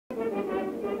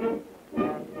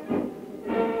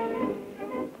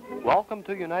Welcome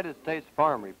to United States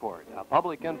Farm Report, a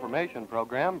public information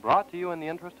program brought to you in the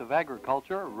interest of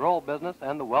agriculture, rural business,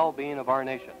 and the well-being of our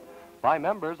nation by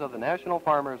members of the National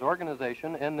Farmers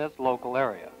Organization in this local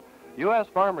area. U.S.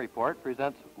 Farm Report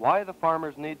presents why the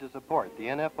farmers need to support the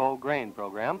NFO grain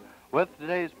program with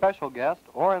today's special guest,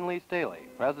 Orrin Lee Staley,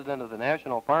 President of the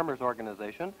National Farmers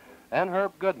Organization, and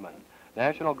Herb Goodman,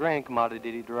 National Grain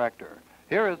Commodity Director.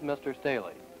 Here is Mr.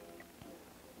 Staley.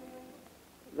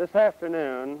 This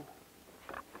afternoon,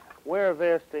 we're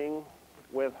visiting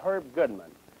with Herb Goodman,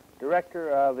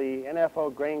 Director of the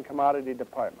NFO Grain Commodity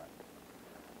Department.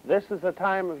 This is a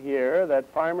time of year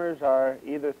that farmers are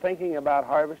either thinking about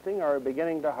harvesting or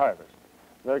beginning to harvest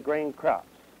their grain crops.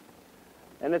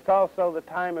 And it's also the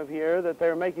time of year that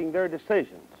they're making their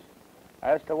decisions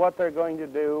as to what they're going to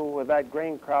do with that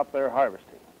grain crop they're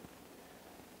harvesting.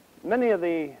 Many of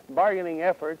the bargaining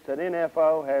efforts that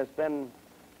NFO has been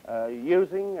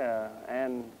using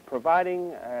and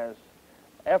providing as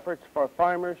efforts for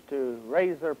farmers to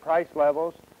raise their price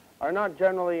levels are not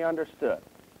generally understood.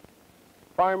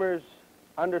 Farmers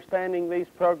understanding these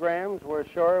programs, we're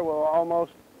sure, will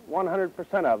almost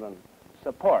 100% of them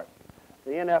support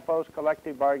the NFO's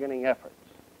collective bargaining efforts.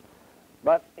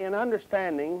 But in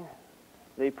understanding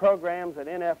the programs that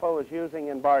NFO is using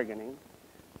in bargaining,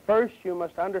 first you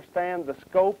must understand the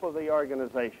scope of the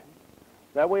organization,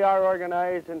 that we are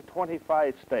organized in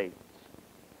 25 states.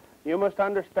 You must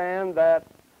understand that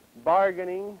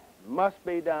bargaining must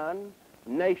be done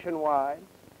nationwide,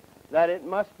 that it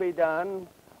must be done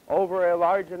over a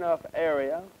large enough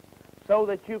area so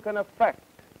that you can affect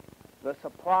the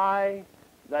supply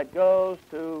that goes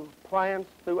to plants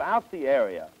throughout the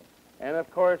area. And of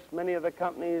course, many of the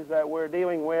companies that we're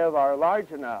dealing with are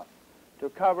large enough to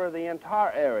cover the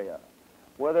entire area,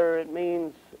 whether it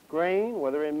means grain,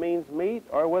 whether it means meat,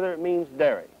 or whether it means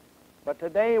dairy. But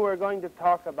today we're going to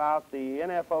talk about the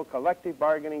NFO collective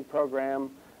bargaining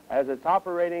program as it's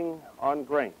operating on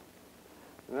grain,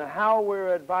 and how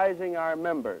we're advising our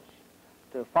members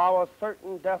to follow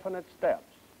certain definite steps.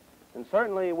 And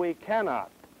certainly we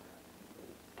cannot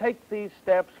take these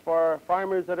steps for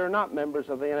farmers that are not members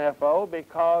of the NFO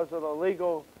because of the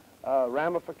legal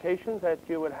ramifications that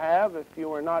you would have if you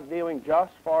were not dealing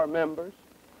just for members.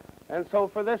 And so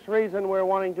for this reason, we're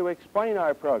wanting to explain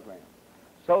our program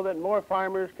so that more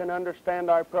farmers can understand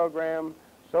our program,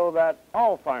 so that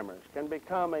all farmers can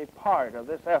become a part of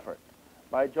this effort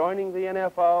by joining the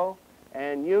NFO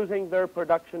and using their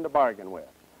production to bargain with.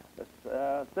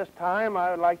 This time, I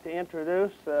would like to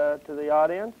introduce to the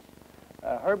audience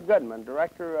Herb Goodman,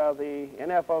 Director of the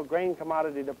NFO Grain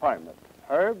Commodity Department.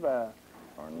 Herb,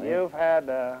 you've had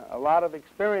a lot of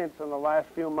experience in the last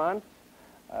few months.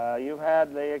 You've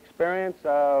had the experience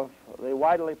of the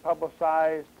widely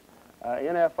publicized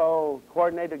NFO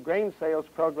Coordinated Grain Sales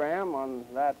Program on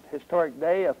that historic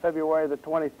day of February the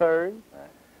 23rd.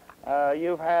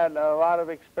 You've had a lot of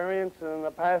experience in the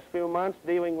past few months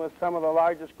dealing with some of the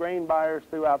largest grain buyers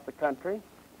throughout the country.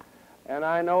 And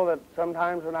I know that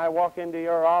sometimes when I walk into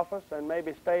your office and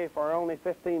maybe stay for only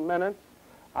 15 minutes,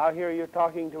 I'll hear you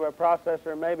talking to a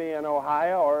processor maybe in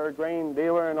Ohio or a grain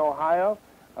dealer in Ohio.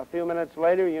 A few minutes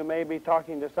later, you may be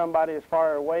talking to somebody as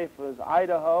far away as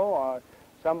Idaho, or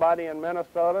somebody in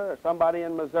Minnesota, or somebody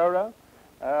in Missouri,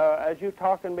 as you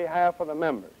talk on behalf of the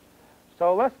members.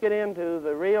 So let's get into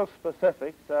the real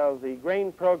specifics of the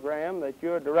grain program that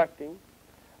you're directing.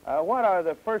 What are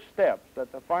the first steps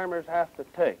that the farmers have to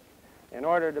take in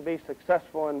order to be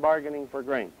successful in bargaining for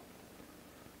grain?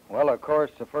 Well, of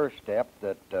course, the first step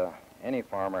that any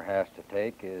farmer has to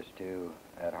take is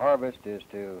at harvest, is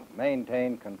to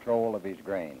maintain control of his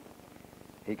grain.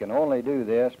 He can only do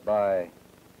this by,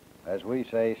 as we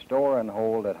say, store and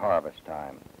hold at harvest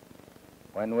time.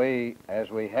 When we, as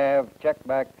we have checked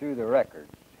back through the records,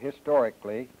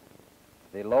 historically,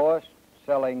 the lowest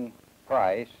selling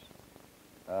price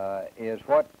is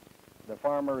what the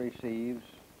farmer receives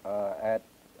at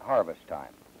harvest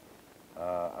time.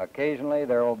 Occasionally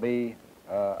there will be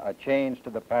a change to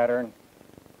the pattern,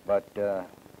 but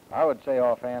I would say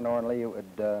offhand, Orrin Lee,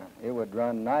 it would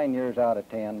run 9 years out of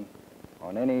 10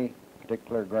 on any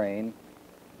particular grain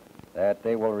that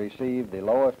they will receive the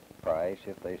lowest price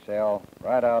if they sell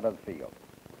right out of the field.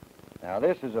 Now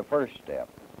this is the first step,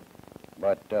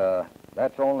 but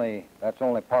that's only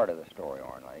part of the story,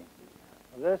 Orrin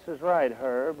Lee. This is right,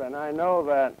 Herb, and I know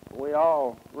that we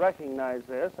all recognize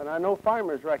this, and I know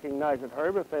farmers recognize it,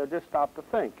 Herb, if they'll just stop to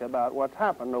think about what's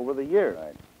happened over the years.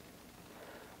 Right.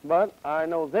 But I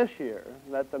know this year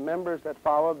that the members that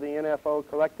followed the NFO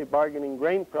Collective Bargaining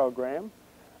Grain Program,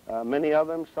 many of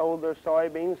them sold their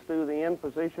soybeans through the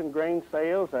in-position grain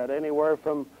sales at anywhere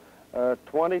from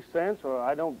 20 cents, or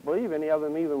I don't believe any of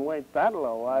them even went that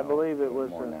low. I believe it was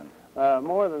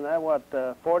more than that. What,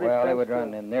 40 cents? Well, they would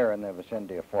run in there in the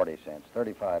vicinity of 40 cents,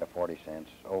 35 to 40 cents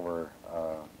over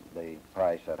the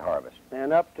price at harvest.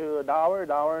 And up to $1,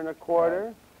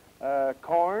 $1.25. Right.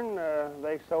 Corn,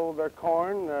 they sold their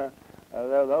corn.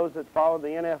 Those that followed the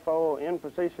NFO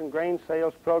in-position grain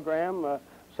sales program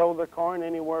sold their corn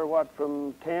anywhere, what,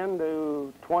 from 10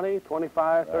 to 20,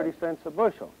 25, right. 30 cents a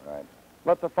bushel. Right.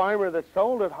 But the farmer that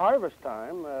sold at harvest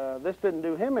time, this didn't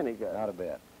do him any good. Not a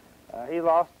bit. He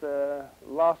lost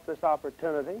this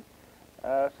opportunity.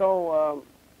 So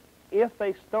if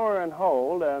they store and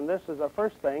hold, and this is the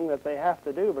first thing that they have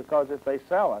to do, because if they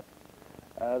sell it,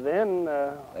 then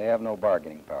they have no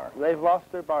bargaining power. They've lost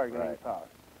their bargaining Right. power.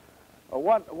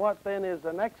 What then is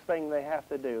the next thing they have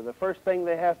to do? The first thing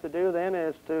they have to do then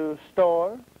is to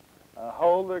store,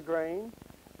 hold their grain.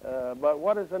 But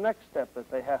what is the next step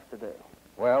that they have to do?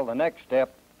 Well, the next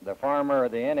step, the farmer or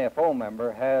the NFO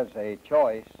member has a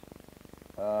choice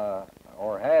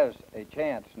or has a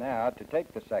chance now to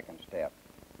take the second step.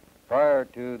 Prior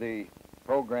to the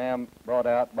program brought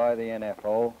out by the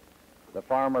NFO, the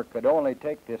farmer could only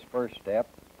take this first step,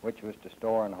 which was to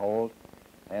store and hold,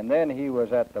 and then he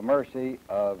was at the mercy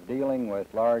of dealing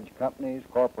with large companies,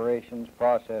 corporations,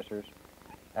 processors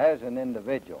as an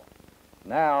individual.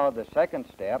 Now, the second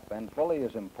step, and fully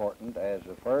as important as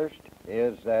the first,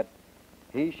 is that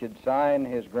he should sign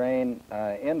his grain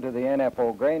into the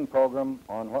NFO grain program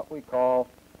on what we call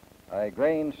a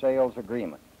grain sales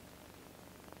agreement.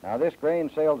 Now, this grain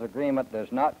sales agreement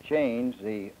does not change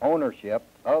the ownership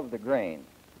of the grain.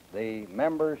 The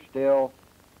member still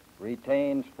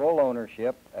retains full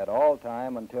ownership at all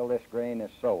time until this grain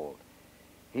is sold.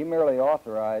 He merely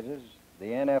authorizes the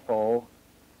NFO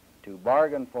to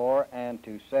bargain for and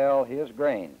to sell his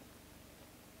grain.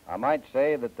 I might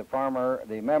say that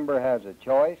the member has a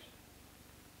choice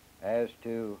as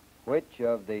to which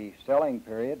of the selling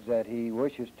periods that he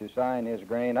wishes to sign his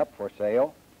grain up for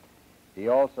sale. He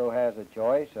also has a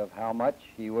choice of how much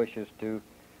he wishes to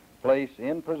place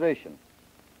in position.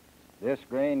 This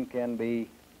grain can be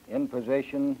in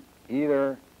position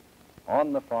either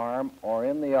on the farm or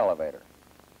in the elevator.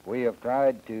 We have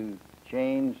tried to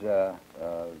change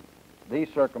these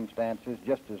circumstances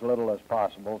just as little as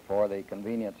possible for the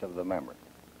convenience of the member.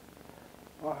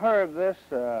 Well, Herb, this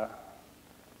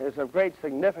is of great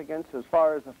significance as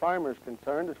far as the farmer is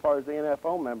concerned, as far as the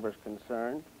NFO member is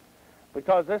concerned,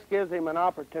 because this gives him an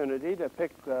opportunity to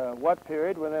pick what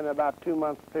period within about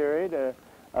 2-month period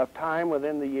of time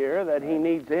within the year that he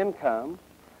needs income.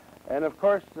 And of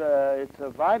course, it's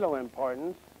of vital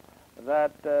importance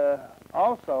that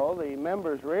also the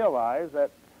members realize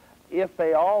that if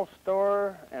they all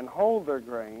store and hold their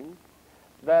grain,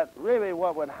 that really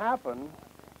what would happen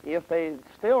if they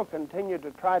still continue to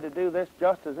try to do this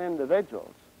just as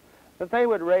individuals, that they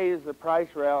would raise the price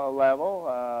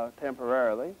level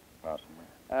temporarily.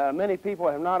 Possibly. Many people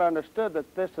have not understood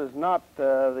that this is not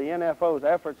the NFO's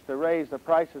efforts to raise the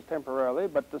prices temporarily,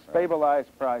 but to stabilize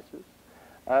prices,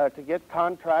 to get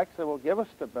contracts that will give us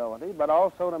stability, but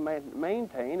also to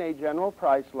maintain a general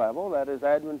price level that is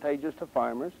advantageous to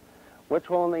farmers, which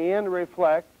will in the end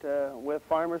reflect, with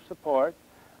farmer support,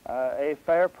 a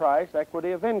fair price,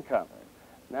 equity of income.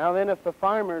 Now then, if the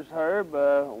farmers, Herb,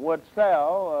 would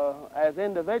sell as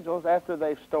individuals after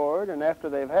they've stored and after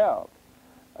they've held,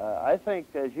 I think,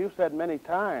 as you've said many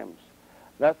times,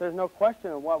 that there's no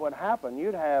question of what would happen.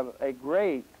 You'd have a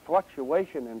great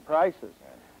fluctuation in prices.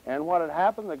 And what had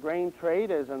happened, the grain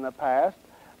trade, as in the past,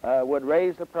 would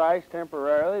raise the price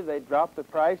temporarily. They'd drop the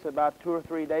price about 2 or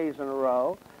 3 days in a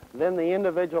row. Then the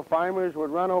individual farmers would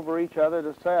run over each other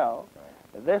to sell.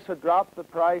 This would drop the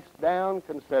price down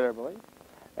considerably,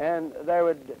 and there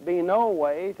would be no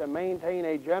way to maintain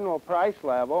a general price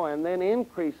level and then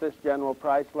increase this general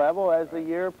price level as the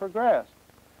year progressed.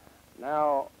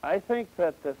 Now, I think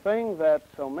that the thing that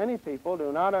so many people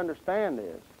do not understand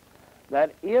is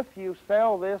that if you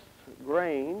sell this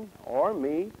grain or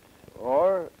meat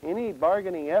or any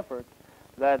bargaining effort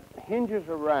that hinges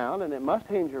around, and it must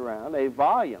hinge around, a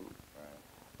volume,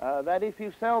 that if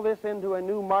you sell this into a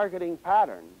new marketing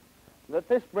pattern, that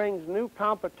this brings new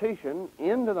competition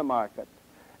into the market,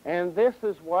 and this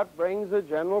is what brings the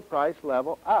general price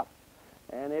level up.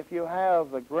 And if you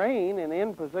have the grain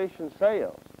in position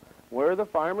sales, where the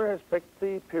farmer has picked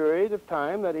the period of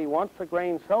time that he wants the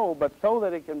grain sold, but so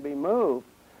that it can be moved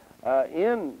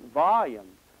in volume,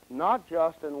 not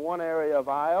just in one area of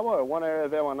Iowa or one area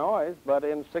of Illinois, but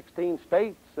in 16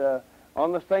 states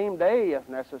on the same day if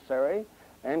necessary,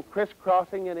 and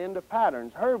crisscrossing it into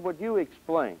patterns. Herb, would you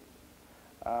explain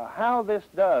how this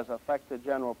does affect the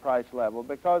general price level,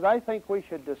 because I think we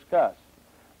should discuss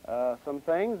some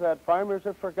things that farmers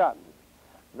have forgotten.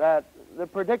 That the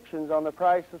predictions on the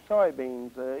price of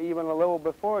soybeans, even a little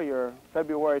before your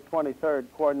February 23rd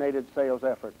coordinated sales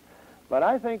effort. But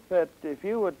I think that if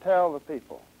you would tell the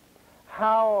people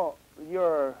how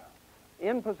your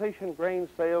in-position grain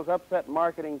sales upset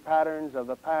marketing patterns of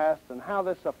the past and how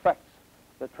this affects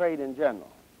the trade in general.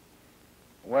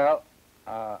 Well,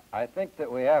 I think that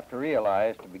we have to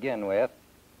realize to begin with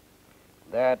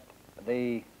that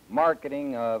the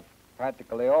marketing of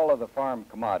practically all of the farm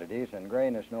commodities, and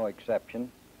grain is no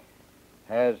exception,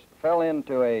 has fell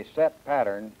into a set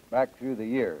pattern back through the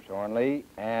years, Ornley,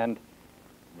 and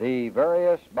the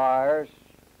various buyers,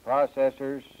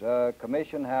 processors,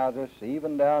 commission houses,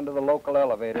 even down to the local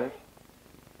elevators,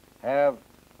 have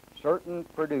certain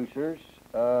producers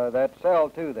that sell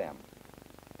to them.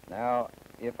 Now,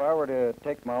 if I were to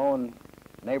take my own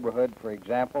neighborhood, for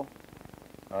example,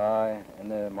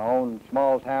 in my own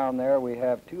small town there, we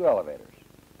have 2 elevators.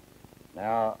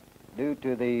 Now, due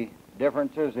to the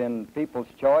differences in people's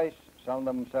choice, some of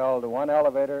them sell to one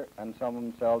elevator and some of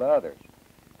them sell to others.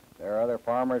 There are other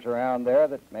farmers around there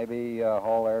that maybe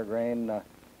haul their grain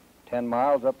 10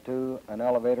 miles up to an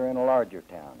elevator in a larger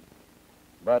town.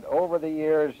 But over the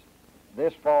years,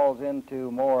 this falls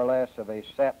into more or less of a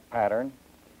set pattern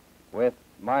with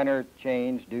minor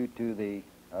change due to the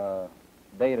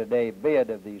day-to-day bid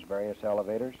of these various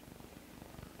elevators.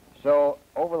 So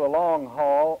over the long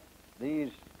haul, these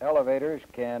elevators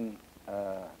can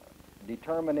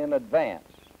determine in advance,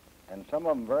 and some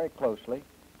of them very closely,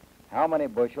 how many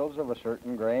bushels of a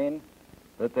certain grain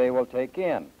that they will take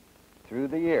in through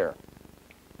the year.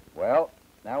 Well,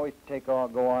 now we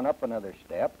go on up another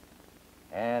step,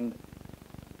 and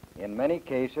in many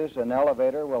cases, an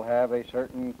elevator will have a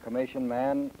certain commission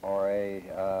man or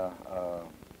a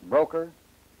broker,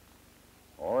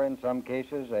 or in some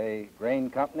cases a grain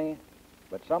company,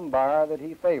 but some buyer that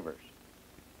he favors.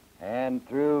 And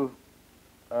through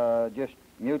just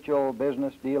mutual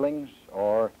business dealings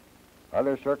or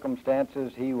other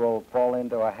circumstances, he will fall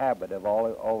into a habit of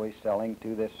always selling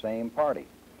to this same party.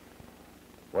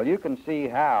 Well, you can see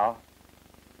how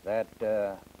that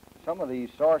some of these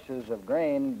sources of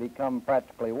grain become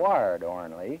practically wired,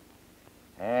 Ornley,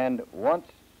 and once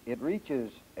it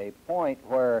reaches a point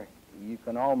where you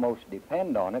can almost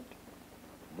depend on it,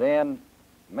 then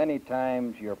many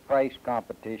times your price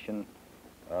competition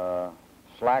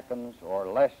slackens or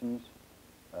lessens.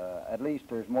 At least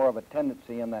there's more of a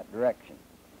tendency in that direction.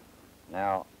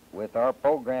 Now, with our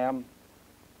program,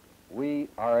 we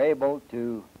are able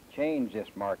to change this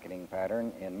marketing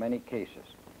pattern in many cases.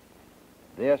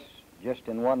 This, just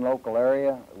in one local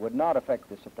area, would not affect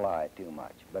the supply too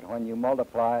much, but when you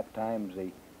multiply it times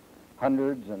the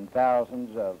hundreds and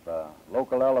thousands of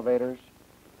local elevators,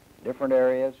 different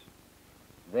areas,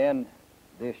 then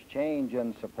this change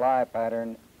in supply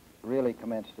pattern really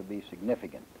commences to be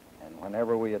significant. And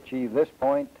whenever we achieve this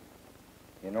point,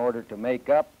 in order to make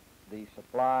up the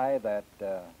supply that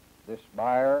this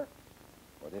buyer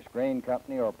or this grain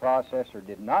company or processor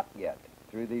did not get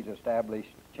through these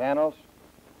established channels,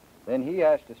 then he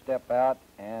has to step out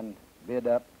and bid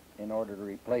up in order to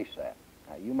replace that.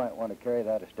 Now, you might want to carry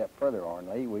that a step further,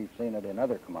 Ornley. We've seen it in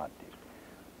other commodities.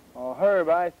 Well, Herb,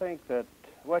 I think that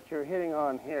what you're hitting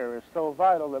on here is so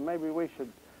vital that maybe we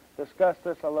should discuss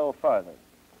this a little further,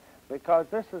 because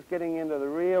this is getting into the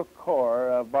real core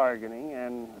of bargaining,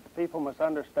 and people must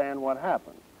understand what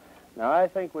happens. Now, I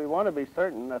think we want to be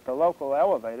certain that the local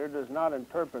elevator does not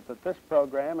interpret that this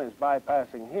program is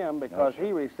bypassing him because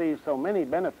he receives so many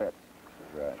benefits.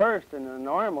 Right. First, in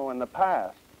the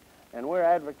past, and we're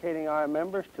advocating our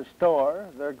members to store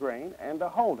their grain and to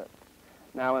hold it.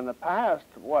 Now, in the past,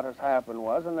 what has happened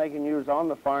was, and they can use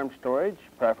on-the-farm storage,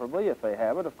 preferably if they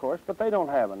have it, of course, but they don't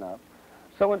have enough.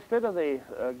 So instead of the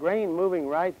grain moving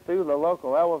right through the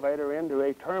local elevator into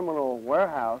a terminal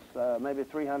warehouse, maybe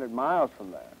 300 miles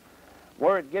from there,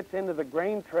 where it gets into the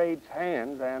grain trade's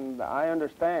hands, and I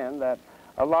understand that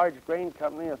a large grain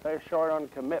company, if they're short on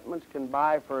commitments, can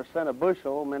buy for a cent a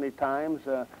bushel many times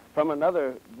from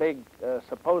another big,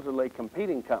 supposedly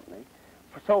competing company.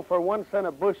 So for 1 cent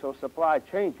a bushel, supply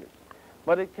changes.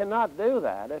 But it cannot do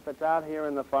that if it's out here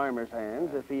in the farmer's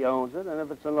hands, if he owns it, and if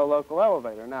it's in the local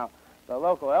elevator. Now, the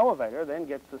local elevator then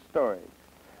gets the storage.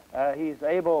 He's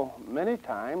able many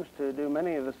times to do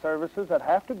many of the services that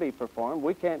have to be performed.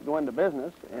 We can't go into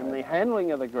business in the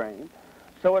handling of the grain.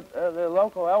 So the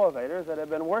local elevators that have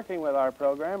been working with our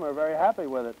program are very happy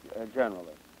with it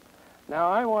generally. Now,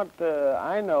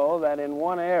 I know that in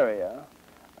one area,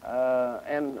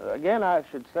 And again, I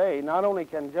should say, not only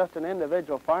can just an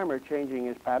individual farmer changing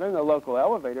his pattern, the local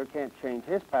elevator can't change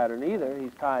his pattern either.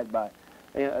 He's tied by,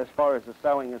 as far as the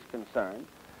selling is concerned.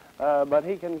 But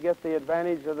he can get the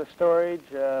advantage of the storage,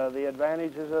 the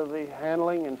advantages of the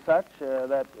handling and such.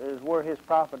 That is where his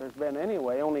profit has been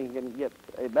anyway. Only he can get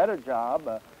a better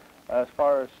job as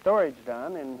far as storage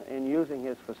done in using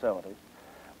his facilities.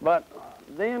 But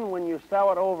then when you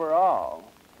sell it overall,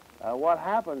 what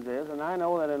happens is, and I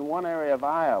know that in one area of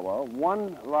Iowa,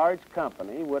 one large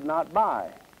company would not buy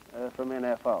from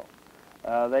NFO.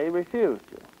 They refused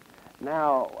to.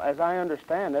 Now, as I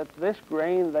understand it, this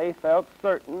grain they felt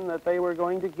certain that they were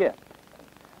going to get.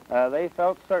 They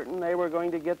felt certain they were going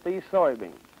to get these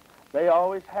soybeans. They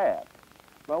always had.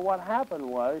 But what happened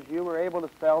was you were able to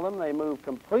sell them. They moved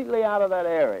completely out of that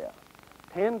area,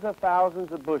 tens of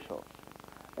thousands of bushels,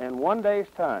 in one day's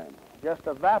time, just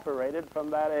evaporated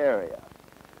from that area.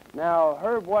 Now,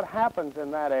 Herb, what happens in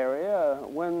that area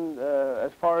when,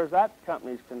 as far as that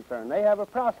company's concerned? They have a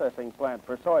processing plant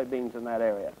for soybeans in that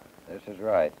area. This is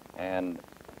right. And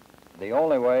the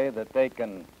only way that they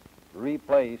can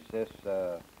replace this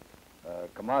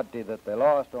commodity that they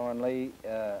lost on Lee,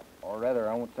 or rather,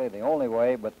 I won't say the only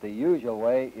way, but the usual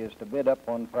way is to bid up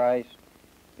on price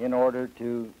in order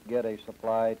to get a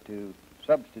supply to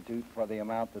substitute for the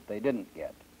amount that they didn't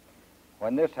get.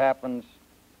 When this happens,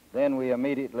 then we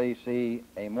immediately see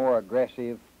a more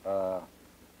aggressive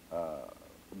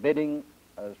bidding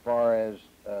as far as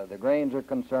the grains are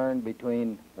concerned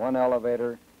between one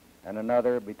elevator and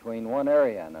another, between one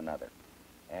area and another.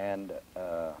 And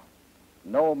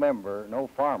no member, no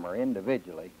farmer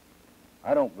individually,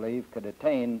 I don't believe, could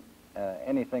attain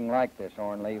anything like this,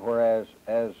 Ornley, whereas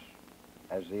as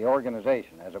the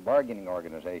organization, as a bargaining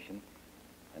organization,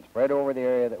 and spread over the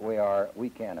area that we are, we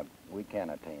can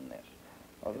attain this.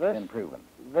 Well, it's been proven.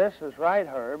 This is right,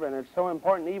 Herb, and it's so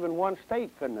important even one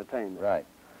state couldn't attain this. Right,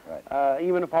 right.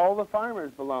 Even if all the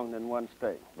farmers belonged in one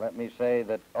state. Let me say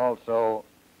that also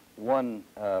one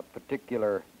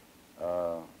particular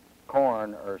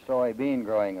corn or soybean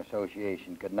growing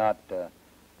association could not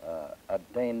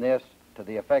obtain this to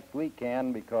the effect we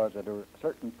can, because at a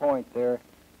certain point there,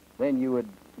 then you would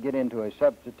get into a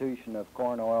substitution of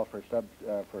corn oil for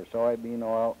soybean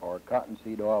oil, or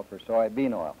cottonseed oil for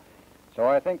soybean oil. So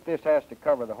I think this has to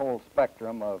cover the whole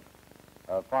spectrum of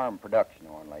farm production,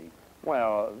 Ornley.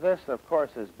 Well, this, of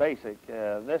course, is basic.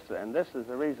 This is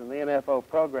the reason the NFO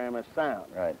program is sound.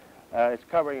 Right. It's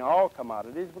covering all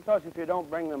commodities, because if you don't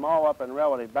bring them all up in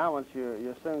relative balance,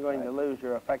 you're soon going to lose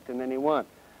your effect in any one.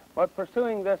 But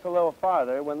pursuing this a little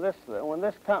farther, when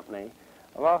this company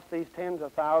lost these tens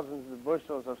of thousands of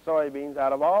bushels of soybeans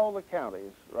out of all the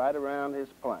counties right around his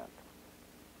plant,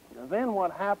 and then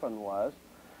what happened was,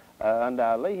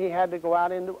 undoubtedly, he had to go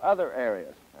out into other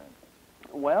areas.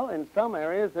 Well, in some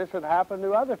areas, this had happened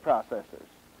to other processors.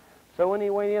 So when he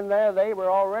went in there, they were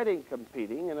already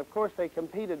competing, and of course they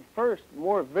competed first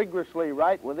more vigorously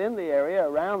right within the area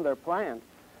around their plant.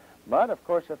 But of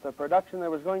course, if the production that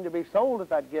was going to be sold at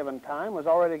that given time was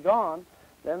already gone,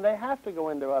 then they have to go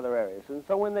into other areas. And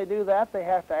so when they do that, they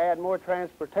have to add more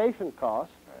transportation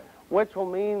costs, which will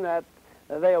mean that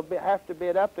they'll have to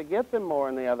bid up to get them more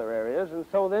in the other areas. And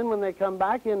so then when they come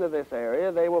back into this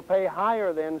area, they will pay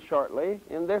higher then shortly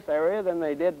in this area than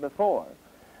they did before,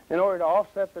 in order to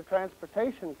offset the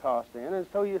transportation cost in. And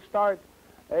so you start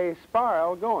a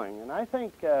spiral going. And I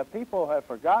think people have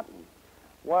forgotten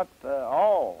what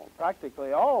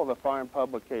practically all the farm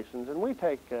publications, and we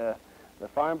take the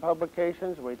farm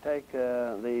publications, we take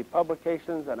the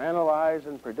publications that analyze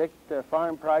and predict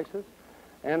farm prices.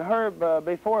 And Herb,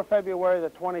 before February the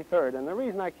 23rd, and the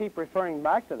reason I keep referring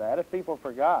back to that, if people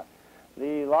forgot,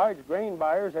 the large grain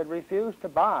buyers had refused to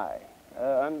buy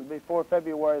before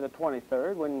February the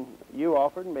 23rd, when you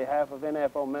offered on behalf of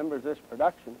NFO members this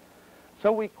production.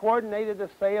 So we coordinated a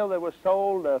sale that was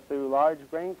sold through large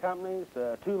grain companies,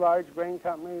 2 large grain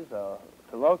companies, to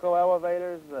local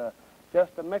elevators,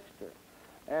 just a mixture.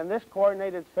 And this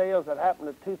coordinated sales that happened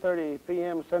at 2:30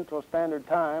 p.m. Central Standard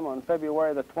Time on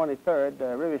February the 23rd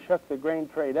really shook the grain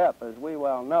trade up, as we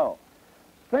well know.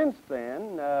 Since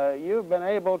then, you've been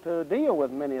able to deal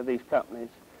with many of these companies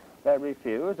that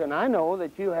refused, and I know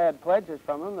that you had pledges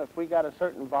from them that if we got a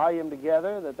certain volume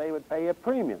together, that they would pay a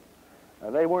premium.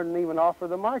 They wouldn't even offer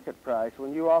the market price.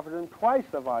 When you offered them twice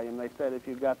the volume, they said, if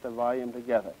you got the volume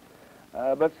together.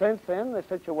 But since then, the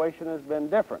situation has been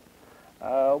different.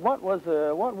 What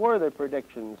were the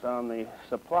predictions on the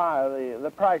supply,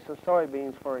 the price of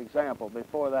soybeans, for example,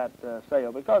 before that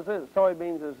sale? Because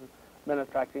soybeans has been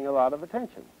attracting a lot of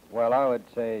attention. Well, I would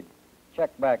say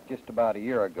check back just about a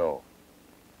year ago.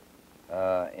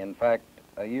 In fact,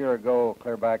 a year ago,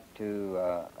 clear back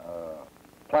to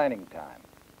planting time.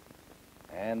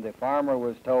 And the farmer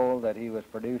was told that he was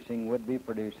would be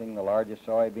producing the largest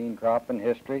soybean crop in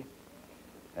history,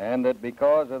 and that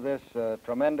because of this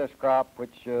tremendous crop,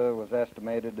 which was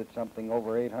estimated at something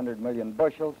over 800 million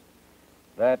bushels,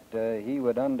 that he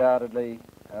would undoubtedly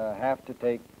have to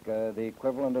take the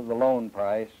equivalent of the loan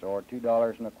price, or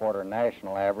 $2.25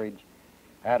 national average,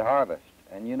 at harvest.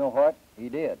 And you know what? He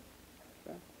did.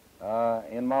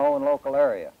 In my own local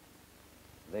area,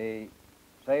 the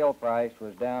sale price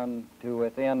was down to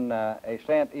within a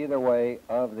cent either way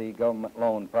of the government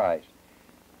loan price.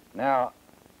 Now,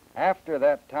 after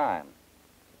that time,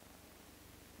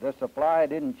 the supply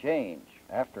didn't change.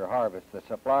 After harvest, the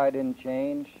supply didn't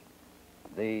change.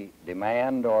 The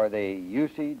demand or the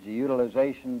usage, the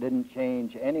utilization didn't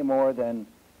change any more than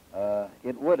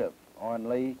it would have on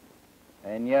Lee.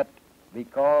 And yet,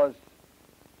 because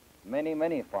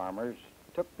many farmers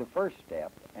took the first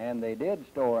step, and they did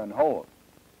store and hold,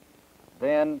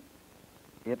 then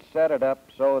it set it up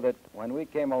so that when we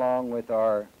came along with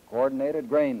our coordinated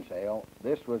grain sale,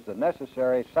 this was the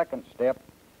necessary second step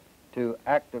to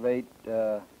activate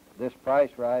this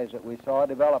price rise that we saw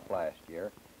develop last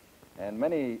year. And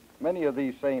many of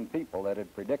these same people that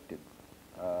had predicted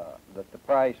that the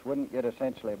price wouldn't get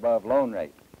essentially above loan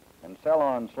rate and sell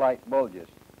on slight bulges,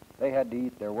 they had to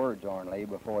eat their words, Ornley,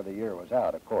 before the year was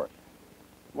out, of course.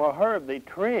 Well, Herb, the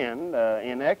trend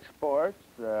in exports,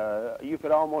 you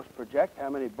could almost project how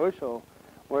many bushel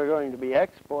were going to be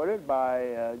exported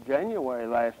by January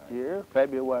last year,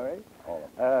 February.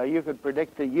 You could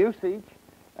predict the usage,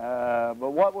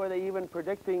 but what were they even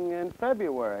predicting in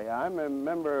February? I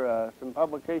remember some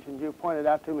publications you pointed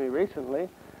out to me recently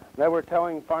that were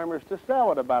telling farmers to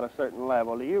sell at about a certain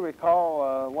level. Do you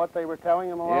recall what they were telling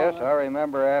them along Yes, that? I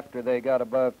remember after they got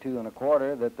above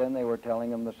 2.25 that then they were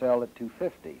telling them to sell at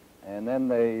 2.50, and then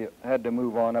they had to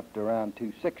move on up to around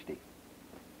 2.60.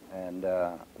 And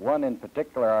one in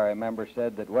particular I remember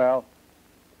said that, well,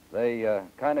 they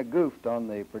kind of goofed on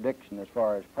the prediction as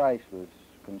far as price was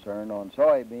concerned on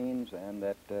soybeans, and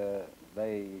that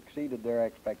they exceeded their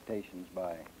expectations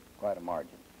by quite a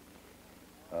margin.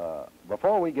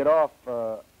 Before we get off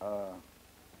of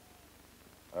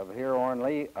here,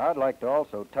 Ornley, I'd like to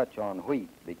also touch on wheat,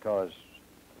 because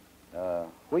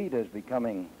wheat is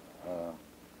becoming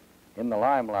in the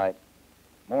limelight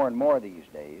more and more these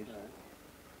days. Right.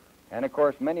 And of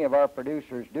course, many of our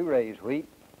producers do raise wheat,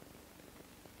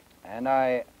 and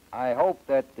I hope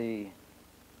that the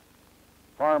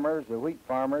farmers, the wheat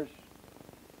farmers,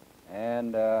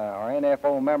 and our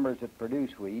NFO members that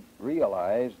produce wheat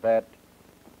realize that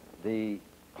the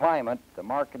climate, the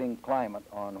marketing climate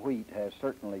on wheat has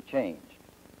certainly changed.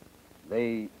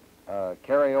 The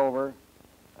carryover,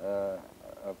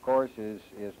 of course, is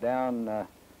down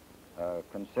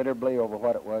considerably over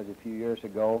what it was a few years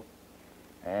ago,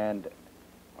 and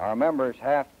our members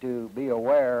have to be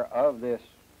aware of this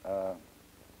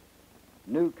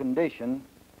new condition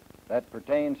that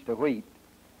pertains to wheat,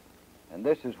 and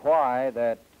this is why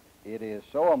that it is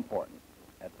so important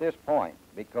at this point,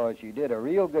 because you did a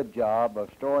real good job of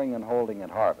storing and holding at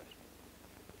harvest.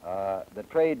 The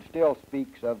trade still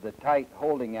speaks of the tight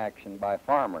holding action by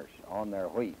farmers on their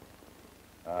wheat.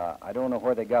 I don't know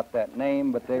where they got that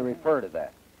name, but they refer to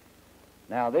that.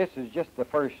 Now, this is just the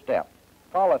first step.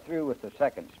 Follow through with the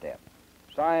second step.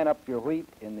 Sign up your wheat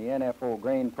in the NFO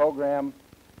grain program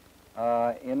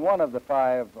in one of the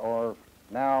 5, or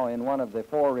now in one of the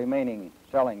 4 remaining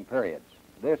selling periods.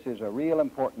 This is a real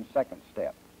important second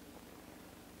step.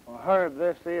 Well, Herb,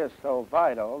 this is so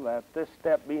vital that this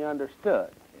step be understood.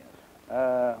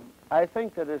 Yes. I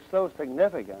think that it's so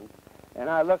significant, and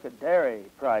I look at dairy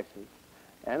prices,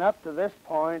 and up to this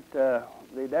point, the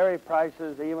dairy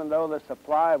prices, even though the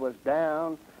supply was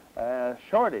down,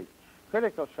 shortage,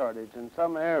 critical shortage in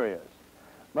some areas,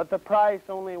 but the price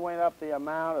only went up the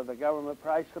amount of the government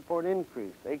price support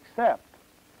increase, except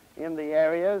in the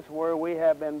areas where we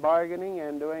have been bargaining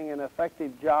and doing an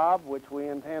effective job, which we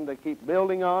intend to keep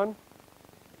building on,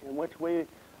 in which we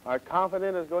are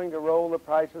confident is going to roll the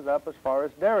prices up as far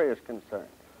as dairy is concerned.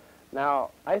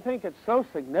 Now, I think it's so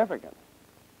significant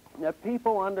that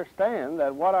people understand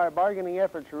that what our bargaining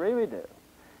efforts really do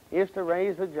is to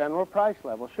raise the general price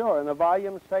level. Sure, in the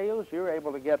volume sales, you're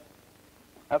able to get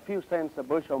a few cents a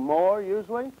bushel more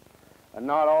usually.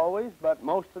 Not always, but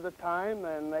most of the time,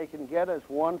 and they can get as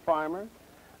one farmer.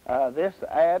 This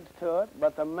adds to it,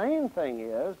 but the main thing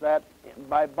is that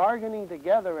by bargaining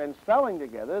together and selling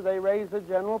together, they raise the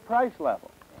general price level.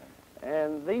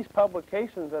 And these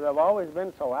publications that have always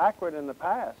been so accurate in the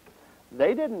past,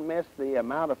 they didn't miss the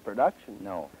amount of production.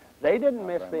 No. They didn't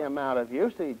miss the amount of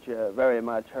usage very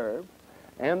much, Herb,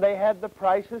 and they had the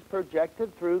prices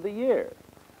projected through the year.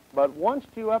 But once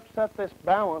you upset this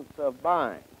balance of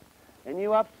buying and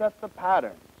you upset the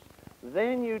patterns,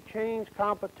 then you change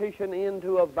competition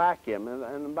into a vacuum.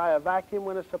 And by a vacuum,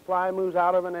 when a supply moves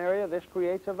out of an area, this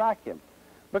creates a vacuum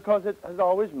because it has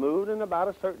always moved in about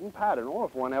a certain pattern. Or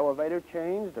if one elevator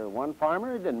changed or one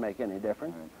farmer, it didn't make any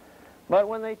difference. Right. But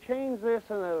when they change this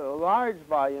and a large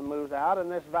volume moves out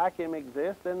and this vacuum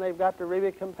exists, then they've got to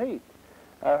really compete.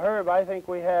 Herb, I think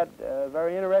we had a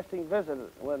very interesting visit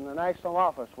in the national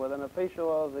office with an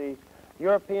official of the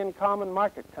European common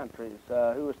market countries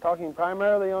who was talking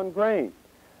primarily on grain.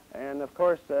 And, of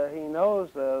course, he knows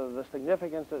the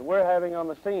significance that we're having on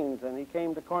the scenes, and he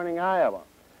came to Corning, Iowa.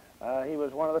 He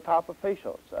was one of the top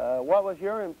officials. What was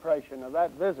your impression of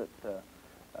that visit?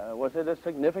 Was it a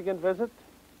significant visit?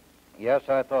 Yes,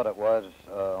 I thought it was.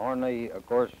 Only, of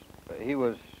course, he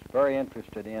was very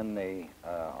interested in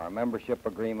our membership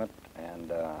agreement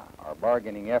and our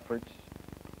bargaining efforts,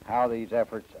 how these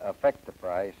efforts affect the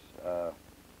price.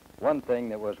 One thing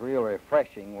that was real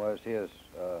refreshing was his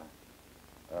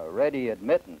ready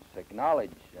admittance,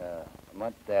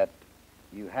 acknowledgement that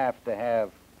you have to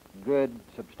have good,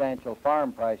 substantial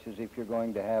farm prices if you're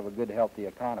going to have a good, healthy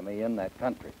economy in that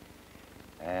country.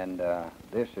 And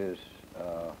this is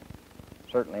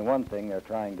certainly one thing they're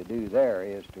trying to do there,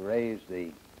 is to raise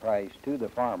the price to the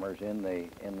farmers in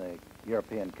the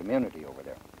European community over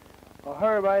there. Well,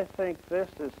 Herb, I think this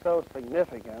is so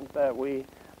significant that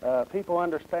people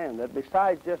understand that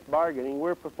besides just bargaining,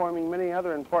 we're performing many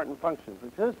other important functions.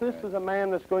 Because this is a man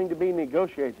that's going to be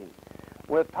negotiating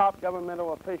with top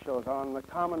governmental officials on the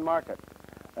common market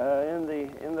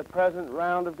in the present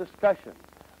round of discussion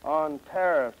on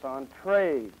tariffs, on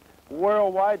trade,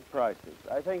 worldwide prices.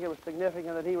 I think it was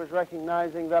significant that he was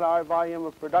recognizing that our volume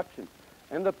of production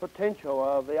and the potential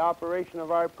of the operation of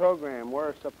our program,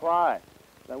 where supply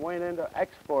that went into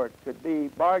export could be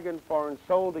bargained for and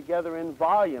sold together in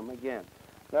volume again.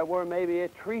 That were maybe a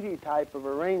treaty type of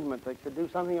arrangement that could do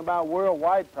something about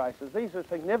worldwide prices. These are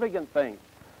significant things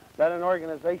that an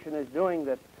organization is doing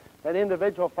that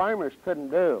individual farmers couldn't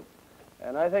do.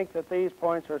 And I think that these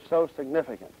points are so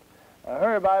significant.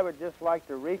 Herb, I would just like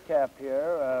to recap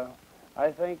here,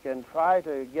 I think, and try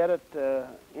to get it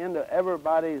into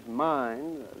everybody's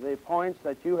mind, the points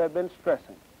that you have been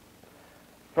stressing.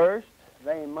 First,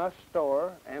 they must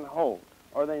store and hold,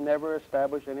 or they never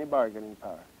establish any bargaining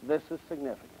power. This is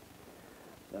significant.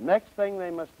 The next thing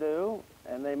they must do,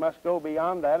 and they must go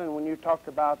beyond that, and when you talked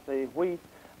about the wheat,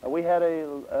 we had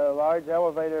a large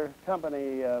elevator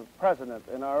company president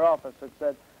in our office that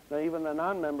said that even the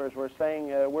non-members were saying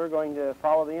we're going to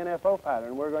follow the NFO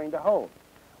pattern, we're going to hold.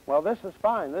 Well, this is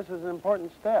fine. This is an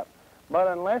important step. But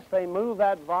unless they move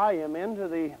that volume into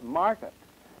the market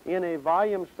in a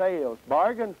volume sales,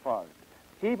 bargain for it,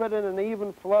 keep it in an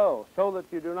even flow so that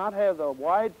you do not have the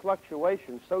wide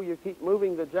fluctuations, so you keep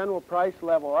moving the general price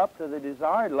level up to the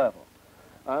desired level.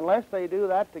 Unless they do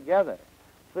that together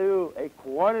through a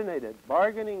coordinated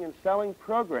bargaining and selling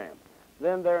program,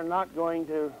 then they're not going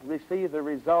to receive the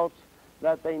results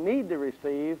that they need to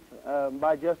receive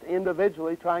by just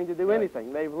individually trying to do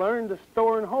anything. They've learned to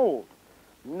store and hold.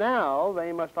 Now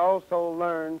they must also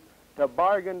learn to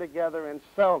bargain together and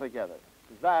sell together.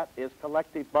 That is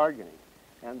collective bargaining,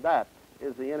 and that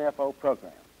is the NFO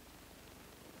program.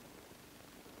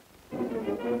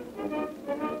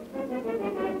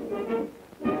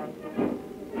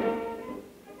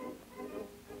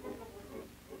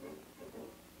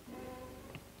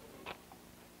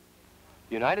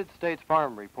 The United States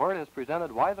Farm Report has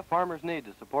presented why the farmers need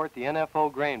to support the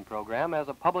NFO grain program as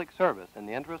a public service in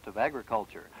the interest of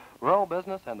agriculture, rural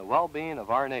business, and the well-being of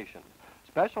our nation.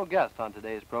 Special guests on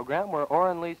today's program were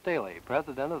Orrin Lee Staley,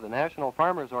 President of the National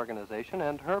Farmers Organization,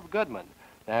 and Herb Goodman,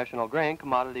 National Grain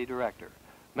Commodity Director.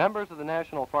 Members of the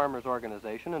National Farmers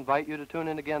Organization invite you to tune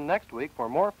in again next week for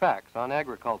more facts on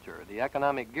agriculture, the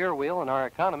economic gear wheel in our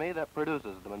economy that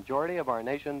produces the majority of our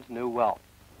nation's new wealth.